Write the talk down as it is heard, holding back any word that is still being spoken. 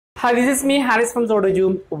Hi, this is me, Harris from ZodEDU.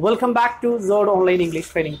 Welcome back to Zod Online English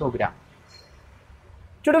Training Program.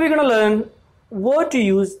 Today we're going to learn where to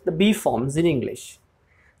use the be forms in English.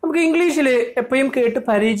 നമുക്ക് ഇംഗ്ലീഷിൽ എപ്പോഴും കേട്ട്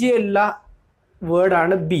പരിചയമുള്ള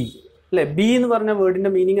വേർഡാണ് B അല്ലേ. B എന്ന് പറഞ്ഞ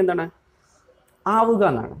വേർഡിൻ്റെ meaning എന്താണ്? ആവുക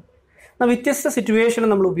എന്നാണ്. വ്യത്യസ്ത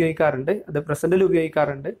സിറ്റുവേഷനിൽ നമ്മൾ ഉപയോഗിക്കാറുണ്ട്. അത് പ്രസൻറ്റിൽ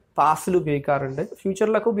ഉപയോഗിക്കാറുണ്ട്, പാസ്റ്റിൽ ഉപയോഗിക്കാറുണ്ട്,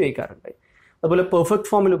 ഫ്യൂച്ചറിലൊക്കെ ഉപയോഗിക്കാറുണ്ട്. അതുപോലെ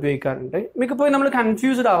പെർഫെക്റ്റ് ഫോമിൽ ഉപയോഗിക്കാറുണ്ട്. മിക്കപ്പോഴും നമ്മൾ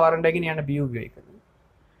കൺഫ്യൂസ്ഡ് ആവാറുണ്ട് എങ്ങനെയാണ് ബി ഉപയോഗിക്കുന്നത്.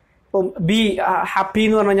 ഇപ്പം ബി ഹാപ്പി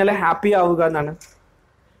എന്ന് പറഞ്ഞു കഴിഞ്ഞാൽ ഹാപ്പി ആവുക എന്നാണ്.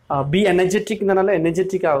 ബി എനർജറ്റിക് എന്ന് പറഞ്ഞാൽ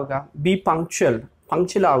എനർജറ്റിക് ആവുക. ബി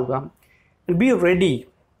പങ്ക്ച്വൽ ആവുക. ബി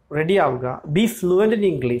റെഡി ആവുക. ബി ഫ്ലുവൻ്റ് ഇൻ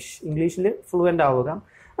ഇംഗ്ലീഷിൽ ഫ്ലുവൻ്റ് ആവുക.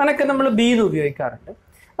 അങ്ങനെയൊക്കെ നമ്മൾ ബി എന്ന് ഉപയോഗിക്കാറുണ്ട്.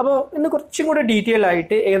 അപ്പോൾ ഇന്ന് കുറച്ചും കൂടെ ഡീറ്റെയിൽ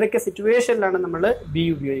ആയിട്ട് ഏതൊക്കെ സിറ്റുവേഷനിലാണ് നമ്മൾ ബി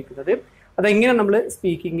ഉപയോഗിക്കുന്നത്, അതെങ്ങനെ നമ്മൾ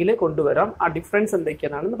സ്പീക്കിങ്ങിൽ കൊണ്ടുവരാം, ആ ഡിഫറൻസ്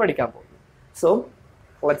എന്തൊക്കെയാണെന്ന് പഠിക്കാൻ പോകുന്നത്. So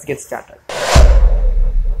let's get started.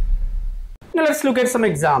 Now let's look at some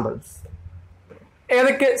examples.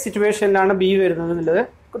 ഏതൊക്കെ സിറ്റുവേഷനിലാണ് ബി വരുന്നത് എന്നുള്ളത്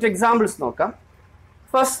കുറച്ച് എക്സാമ്പിൾസ് നോക്കാം.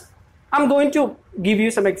 First I am going to give you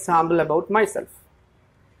some example about myself.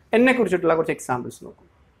 എന്നെ കുറിച്ചിട്ടുള്ള കുറച്ച് എക്സാമ്പിൾസ് നോക്കും.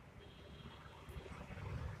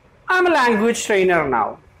 I M A language trainer now.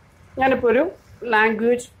 ഞാനിപ്പോൾ ഒരു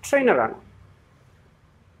language ട്രെയിനറാണ്.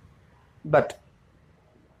 But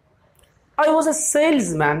I was A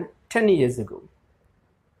salesman 10 years ago.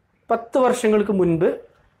 10 വർഷങ്ങൾക്ക് മുൻപ്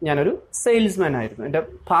ഞാനൊരു സെയിൽസ്മാൻ ആയിരുന്നു. എൻ്റെ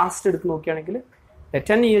പാസ്റ്റ് എടുത്ത് നോക്കുകയാണെങ്കിൽ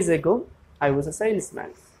 10 years ago I was a salesman.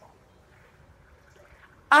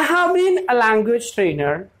 I have been a language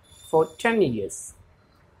trainer for 10 years.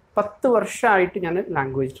 10 വർഷമായിട്ട് ഞാൻ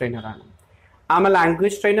language ട്രെയിനറാണ്. I am a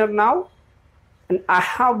language trainer now and I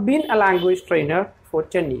have been a language trainer for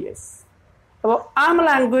 10 years. അപ്പോൾ I am a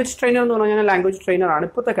language trainer എന്ന് പറഞ്ഞാൽ ഞാൻ language ട്രെയിനറാണ്,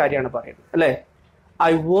 ഇപ്പോഴത്തെ കാര്യമാണ് പറയുന്നത് അല്ലേ.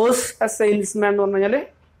 I was a salesman എന്ന് പറഞ്ഞു കഴിഞ്ഞാൽ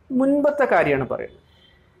മുൻപത്തെ കാര്യമാണ് പറയുന്നത്.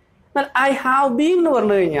 എന്നാൽ ഐ ഹാവ് ബീൻ എന്ന്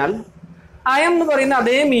പറഞ്ഞു കഴിഞ്ഞാൽ ഐ എം എന്ന് പറയുന്ന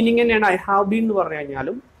അതേ മീനിങ് തന്നെയാണ് ഐ ഹാവ് ബീൻ എന്ന് പറഞ്ഞു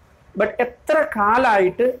കഴിഞ്ഞാലും. ബട്ട് എത്ര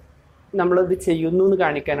കാലമായിട്ട് നമ്മളത് ചെയ്യുന്നു എന്ന്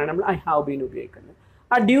കാണിക്കാനാണ് നമ്മൾ ഐ ഹാവ് ബീൻ ഉപയോഗിക്കുന്നത്.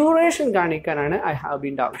 ആ ഡ്യൂറേഷൻ കാണിക്കാനാണ് ഐ ഹാവ്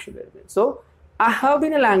ബീൻ്റെ ആവശ്യം വരുന്നത്. So I have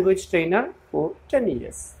been A language trainer four 10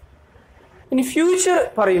 years. ഇനി ഫ്യൂച്ചർ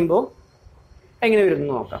പറയുമ്പോൾ എങ്ങനെ വരുന്നു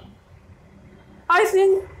നോക്കാം. I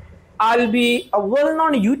think I will be A well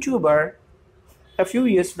known YouTuber A few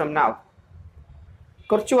years from now.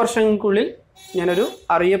 കുറച്ച് വർഷങ്ങൾക്കുള്ളിൽ ഞാനൊരു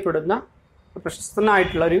അറിയപ്പെടുന്ന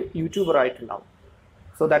പ്രശസ്തനായിട്ടുള്ള ഒരു യൂട്യൂബർ ആയിട്ടുണ്ടാവും.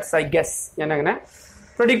 So that's I guess. ഞാൻ അങ്ങനെ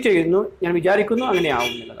പ്രഡിക്റ്റ് ചെയ്യുന്നു, ഞാൻ വിചാരിക്കുന്നു അങ്ങനെയാവും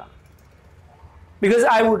എന്നുള്ളതാണ്. Because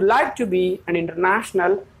I would like to B an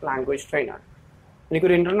international language trainer.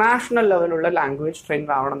 എനിക്കൊരു ഇൻ്റർനാഷണൽ ലെവലുള്ള ലാംഗ്വേജ്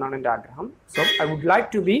ട്രെയിനർ ആവണം എന്നാണ് എൻ്റെ ആഗ്രഹം. So I would like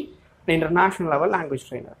to B an international level language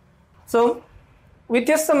trainer. So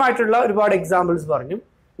വ്യത്യസ്തമായിട്ടുള്ള ഒരുപാട് എക്സാമ്പിൾസ് പറഞ്ഞു.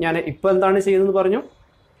 ഞാൻ ഇപ്പോൾ എന്താണ് ചെയ്യുന്നതെന്ന് പറഞ്ഞു,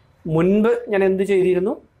 മുൻപ് ഞാൻ എന്ത്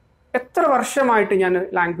ചെയ്തിരുന്നു, എത്ര വർഷമായിട്ട് ഞാൻ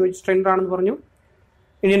ലാംഗ്വേജ് ട്രെയിനറാണെന്ന് പറഞ്ഞു.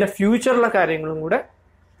 ഇനി എൻ്റെ ഫ്യൂച്ചറിലെ കാര്യങ്ങളും കൂടെ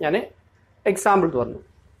ഞാൻ എക്സാമ്പിൾ പറഞ്ഞു.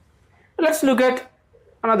 Let's look at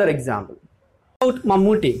another example about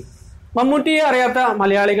Mammootty. മമ്മൂട്ടിയെ അറിയാത്ത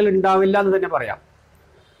മലയാളികൾ ഉണ്ടാവില്ല എന്ന് തന്നെ പറയാം.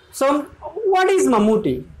 So what is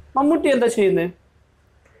Mammootty? Mammootty എന്താ ചെയ്യുന്നത്?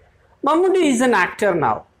 Mammootty is an actor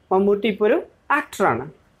now. Mammootty ഇപ്പോൾ ഒരു ആക്ടറാണ്.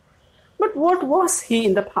 But what was he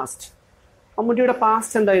in the past? മമ്മൂട്ടിയുടെ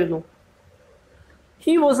പാസ്റ്റ് എന്തായിരുന്നു?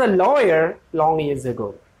 He was A lawyer long years ago.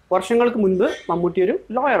 വർഷങ്ങൾക്ക് മുൻപ് മമ്മൂട്ടി ഒരു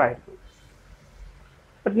ലോയർ ആയിരുന്നു.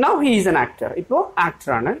 But now he is an actor. ഇപ്പോൾ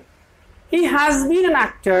ആക്ടറാണ്. He has been an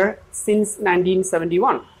actor since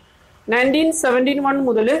 1971. 1971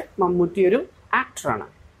 മുതൽ മമ്മൂട്ടി ഒരു ആക്ടറാണ്.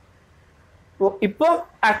 ഇപ്പോൾ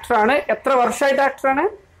ആക്ടറാണ്. എത്ര വർഷമായിട്ട് ആക്ടറാണ്?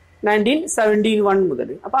 1971 മുതൽ.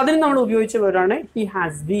 അപ്പോൾ അതിന് നമ്മൾ ഉപയോഗിച്ച വേർഡാണ് he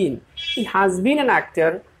has been. He has been an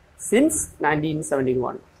actor since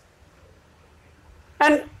 1971.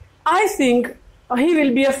 And I think he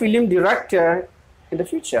will be A film director in the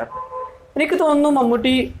future. എനിക്ക് തോന്നുന്നു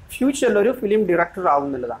മമ്മൂട്ടി ഫ്യൂച്ചറിൽ ഒരു ഫിലിം ഡയറക്ടർ ആവും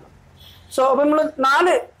എന്നുള്ളതാണ്. സോ അപ്പോൾ നമ്മൾ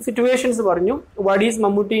 4 സിറ്റുവേഷൻസ് പറഞ്ഞു. What is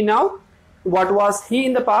Mammootty now, what was he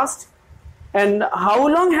in the past, and how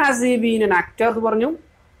long has he been an actor എന്ന് പറഞ്ഞു.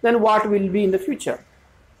 Then what will be in the future.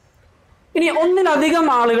 ഇനി ഒന്നിലധികം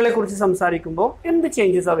ആളുകളെ കുറിച്ച് സംസാരിക്കുമ്പോൾ എന്ത്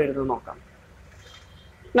ചേഞ്ചസ് ആ വരുന്നത് നോക്കാം.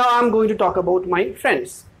 Now I am going to talk about my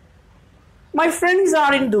friends. My friends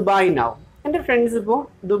are in Dubai now. എൻ്റെ ഫ്രണ്ട്സ് ഇപ്പോൾ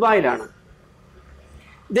ദുബായിലാണ്.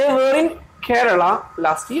 They were in Kerala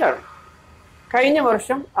last year. കഴിഞ്ഞ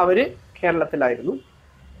വർഷം അവർ കേരളത്തിലായിരുന്നു.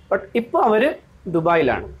 ബട്ട് ഇപ്പോൾ അവർ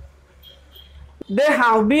ദുബായിലാണ്. They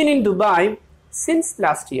have been in Dubai since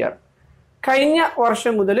last year. കഴിഞ്ഞ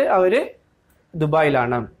വർഷം മുതൽ അവർ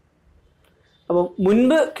ദുബായിലാണ്. അപ്പോൾ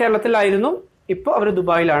മുൻപ് കേരളത്തിലായിരുന്നു, ഇപ്പോൾ അവർ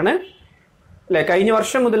ദുബായിലാണ് അല്ലേ. കഴിഞ്ഞ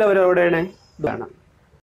വർഷം മുതൽ അവർ എവിടെയാണ്?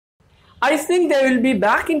 I think they will be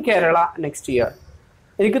back in Kerala next year.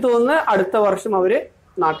 എനിക്ക് തോന്നുന്നു അടുത്ത വർഷം അവർ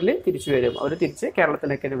നാട്ടിൽ തിരിച്ചു വരും, അവർ തിരിച്ച്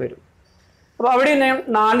കേരളത്തിലേക്ക് തന്നെ വരും. അപ്പോൾ അവിടെ ഞാൻ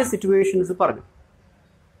 4 സിറ്റുവേഷൻസ് പറഞ്ഞു.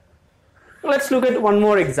 Let's look at one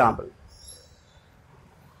more example.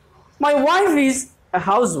 My wife is a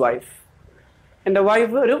housewife. എൻ്റെ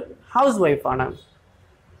വൈഫ് ഒരു ഹൗസ് വൈഫാണ്.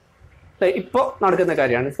 ഇപ്പോൾ നടക്കുന്ന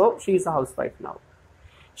കാര്യമാണ്. So she is a housewife now.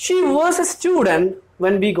 She was a student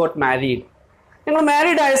when we got married. ഞങ്ങൾ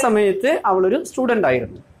മാരീഡ് ആയ സമയത്ത് അവളൊരു സ്റ്റുഡൻ്റ്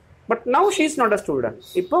ആയിരുന്നു. But now she is not A student.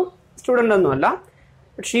 ഇപ്പോൾ സ്റ്റുഡൻ്റ് ഒന്നുമല്ല,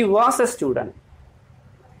 but she was A student.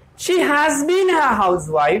 She has been A house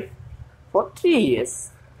wife four 3 years.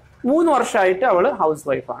 3 വർഷമായിട്ട് അവൾ house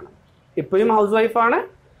വൈഫാണ്. ഇപ്പോഴും ഹൗസ് വൈഫാണ്.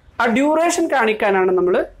 ആ ഡ്യൂറേഷൻ കാണിക്കാനാണ്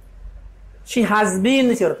നമ്മൾ ഷീ ഹാസ് ബീൻ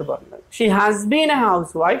എന്ന് ചേർത്ത് പറഞ്ഞത്. She has been A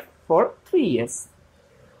house wife four 3 years.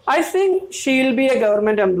 I think she will be a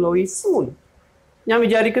government employee soon. ഞാൻ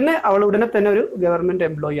വിചാരിക്കുന്നത് അവൾ ഉടനെ തന്നെ ഒരു ഗവൺമെന്റ്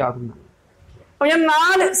എംപ്ലോയി ആകുന്നതാണ്. അപ്പോൾ ഞാൻ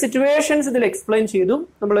 4 സിറ്റുവേഷൻസ് ഇതിൽ എക്സ്പ്ലെയിൻ ചെയ്തു.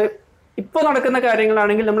 നമ്മൾ ഇപ്പോൾ നടക്കുന്ന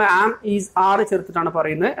കാര്യങ്ങളാണെങ്കിൽ നമ്മൾ ആം, ഈസ്, ആർ ചേർത്തിട്ടാണ്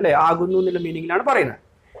പറയുന്നത്, അല്ലെ, ആകുന്നു എന്നുള്ള മീനിങ്ങിലാണ് പറയുന്നത്.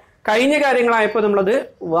 കഴിഞ്ഞ കാര്യങ്ങളായപ്പോൾ നമ്മളത്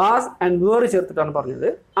വാസ് ആൻഡ് വേർ ചേർത്തിട്ടാണ് പറഞ്ഞത്,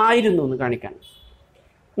 ആയിരുന്നു എന്ന് കാണിക്കാൻ.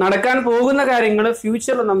 നടക്കാൻ പോകുന്ന കാര്യങ്ങൾ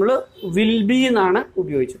ഫ്യൂച്ചറിൽ നമ്മൾ വിൽ ബി എന്നാണ്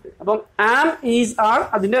ഉപയോഗിച്ചത്. അപ്പം ആം, ഈസ്, ആർ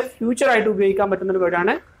അതിന്റെ ഫ്യൂച്ചർ ആയിട്ട് ഉപയോഗിക്കാൻ പറ്റുന്ന ഒരു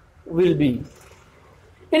വേർഡാണ് വിൽ ബി.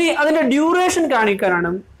 ഇനി അതിന്റെ ഡ്യൂറേഷൻ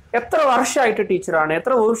കാണിക്കാനാണ്. എത്ര വർഷമായിട്ട് ടീച്ചറാണ്,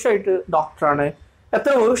 എത്ര വർഷമായിട്ട് ഡോക്ടറാണ്,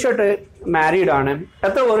 എത്ര വർഷമായിട്ട് മാരീഡ് ആണ്,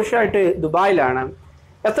 എത്ര വർഷമായിട്ട് ദുബായിലാണ്,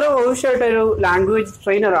 എത്ര വർഷമായിട്ട് ഒരു ലാംഗ്വേജ്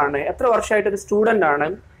ട്രെയിനറാണ്, എത്ര വർഷമായിട്ട് ഒരു സ്റ്റുഡൻ്റ് ആണ്.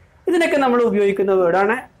 ഇതിനൊക്കെ നമ്മൾ ഉപയോഗിക്കുന്ന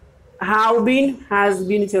വേർഡാണ് ഹാവ് ബീൻ, ഹാസ്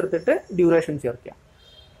ബീൻ ചേർത്തിട്ട് ഡ്യൂറേഷൻ ചേർക്കുക.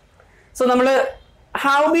 സോ നമ്മൾ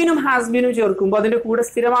ഹാവ് ബീനും ഹാസ് ബീനും ചേർക്കുമ്പോൾ അതിന്റെ കൂടെ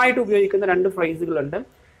സ്ഥിരമായിട്ട് ഉപയോഗിക്കുന്ന 2 ഫ്രേസുകളുണ്ട്.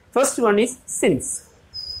 First one is since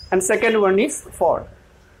and second one is four.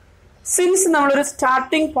 Since നമ്മളൊരു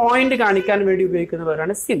സ്റ്റാർട്ടിംഗ് പോയിന്റ് കാണിക്കാൻ വേണ്ടി ഉപയോഗിക്കുന്ന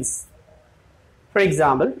വേർഡാണ് since. For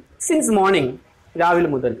example, since morning, രാവിലെ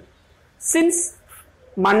മുതൽ. സിൻസ്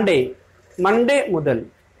മൺഡേ, മൺഡേ മുതൽ.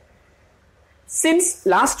 സിൻസ്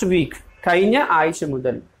ലാസ്റ്റ് വീക്ക്, കഴിഞ്ഞ ആഴ്ച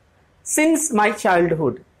മുതൽ. സിൻസ് മൈ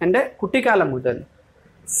ചൈൽഡ്ഹുഡ്, എൻ്റെ കുട്ടിക്കാലം മുതൽ.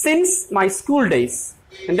 സിൻസ് മൈ സ്കൂൾ ഡേയ്സ്,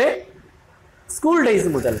 എൻ്റെ സ്കൂൾ ഡേയ്സ്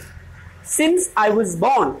മുതൽ. സിൻസ് ഐ വാസ്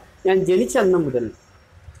ബോൺ, ഞാൻ ജനിച്ചന്ന് മുതൽ.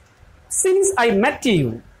 സിൻസ് ഐ മെറ്റ് യു,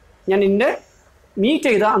 ഞാൻ ഇന്നെ മീറ്റ്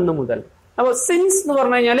ചെയ്ത അന്ന് മുതൽ. അപ്പോൾ സിൻസ് എന്ന്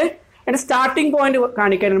പറഞ്ഞു കഴിഞ്ഞാൽ എൻ്റെ സ്റ്റാർട്ടിംഗ് പോയിന്റ്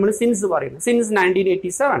കാണിക്കാൻ നമ്മൾ സിൻസ് പറയുന്നത്. സിൻസ്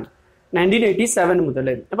 1987 മുതൽ.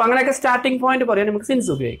 അപ്പോൾ അങ്ങനെയൊക്കെ സ്റ്റാർട്ടിംഗ് പോയിന്റ് പറയാൻ നമുക്ക് സിൻസ്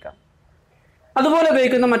ഉപയോഗിക്കാം. അതുപോലെ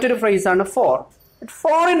ഉപയോഗിക്കുന്ന മറ്റൊരു ഫ്രേസാണ് ഫോർ.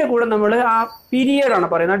 ഫോറിന്റെ കൂടെ നമ്മൾ ആ പീരിയഡ് ആണ്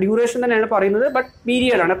പറയുന്നത്, ഡ്യൂറേഷൻ തന്നെയാണ് പറയുന്നത്, ബട്ട്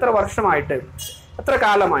പീരിയഡ് ആണ്. എത്ര വർഷമായിട്ട്, എത്ര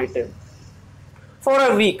കാലമായിട്ട്. ഫോർ എ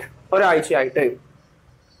വീക്ക്, ഒരാഴ്ചയായിട്ട്.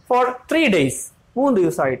 ഫോർ 3 days, 3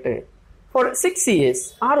 ദിവസമായിട്ട്. ഫോർ 6 years,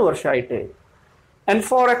 6 വർഷമായിട്ട്. And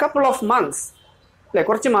four A couple of months, അല്ലെ,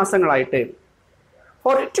 കുറച്ച് മാസങ്ങളായിട്ട്.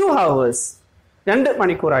 Four 2 hours, 2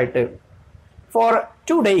 മണിക്കൂറായിട്ട്. ഫോർ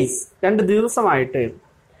 2 days, 2 ദിവസമായിട്ട്.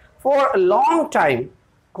 ഫോർ എ ലോങ് ടൈം,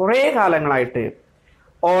 കുറേ കാലങ്ങളായിട്ട്.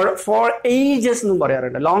 ഓർ ഫോർ ഏജസ് എന്നും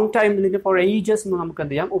പറയാറുണ്ട്. ലോങ് ടൈം ഫോർ ഏജസ് എന്ന് നമുക്ക്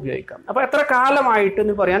എന്ത് ചെയ്യാം, ഉപയോഗിക്കാം. അപ്പോൾ എത്ര കാലമായിട്ട്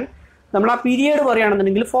എന്ന് പറയാൻ നമ്മൾ ആ പീരിയഡ്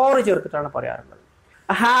പറയുകയാണെന്നുണ്ടെങ്കിൽ ഫോർ ചേർത്തിട്ടാണ് പറയാറുള്ളത്.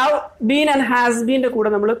 ഹാവ് ബീൻ ആൻഡ് ഹാസ് ബീൻ്റെ കൂടെ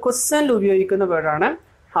നമ്മൾ ക്വസ്റ്റനിൽ ഉപയോഗിക്കുന്ന വേർഡാണ്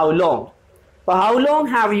ഹൗ ലോങ്. അപ്പോൾ how long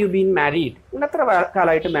have you been married, നിങ്ങൾ എത്ര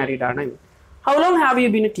കാലമായിട്ട് മാരീഡ് ആണ്. How long have you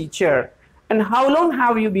been A teacher, and how long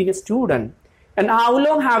have you been A student, and how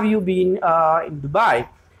long have you been in Dubai.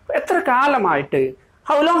 എത്ര കാലമായിട്ട്.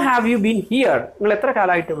 How long have you been here, നിങ്ങൾ എത്ര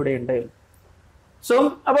കാലമായിട്ട് ഇവിടെ ഉണ്ട്. സോ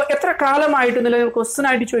അപ്പോൾ എത്ര കാലമായിട്ട് എന്നുള്ള ക്വസ്റ്റൻ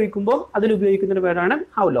ആയിട്ട് ചോദിക്കുമ്പോൾ അതിൽ ഉപയോഗിക്കുന്ന പേരാണ്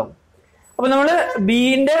ഹൗ ലോങ്. അപ്പോൾ നമ്മൾ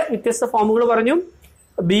ബീന്റെ വ്യത്യസ്ത ഫോമുകൾ പറഞ്ഞു.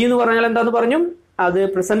 ബി എന്ന് പറഞ്ഞാൽ എന്താന്ന് പറഞ്ഞു, അത്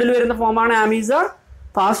പ്രസന്റിൽ വരുന്ന ഫോമാണ് ആം, ഈസ്, ആർ.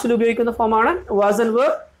 പാസ്റ്റിൽ ഉപയോഗിക്കുന്ന ഫോമാണ് വാസ് ആൻഡ്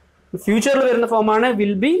വർ. ഫ്യൂച്ചറിൽ വരുന്ന ഫോമാണ്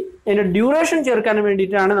വിൽ ബി. അതിന്റെ ഡ്യൂറേഷൻ ചേർക്കാൻ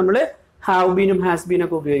വേണ്ടിയിട്ടാണ് നമ്മൾ ഹാവ് ബീനും ഹാസ് ബീനും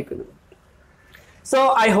ഒക്കെ ഉപയോഗിക്കുന്നത്. So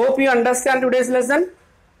I hope you understand today's lesson.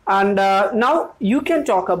 And now you can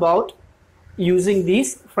talk about using these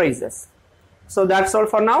phrases. So that's all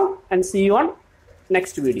for now, and see you on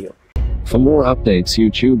next video. For more updates,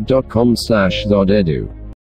 youtube.com/ZodEDU.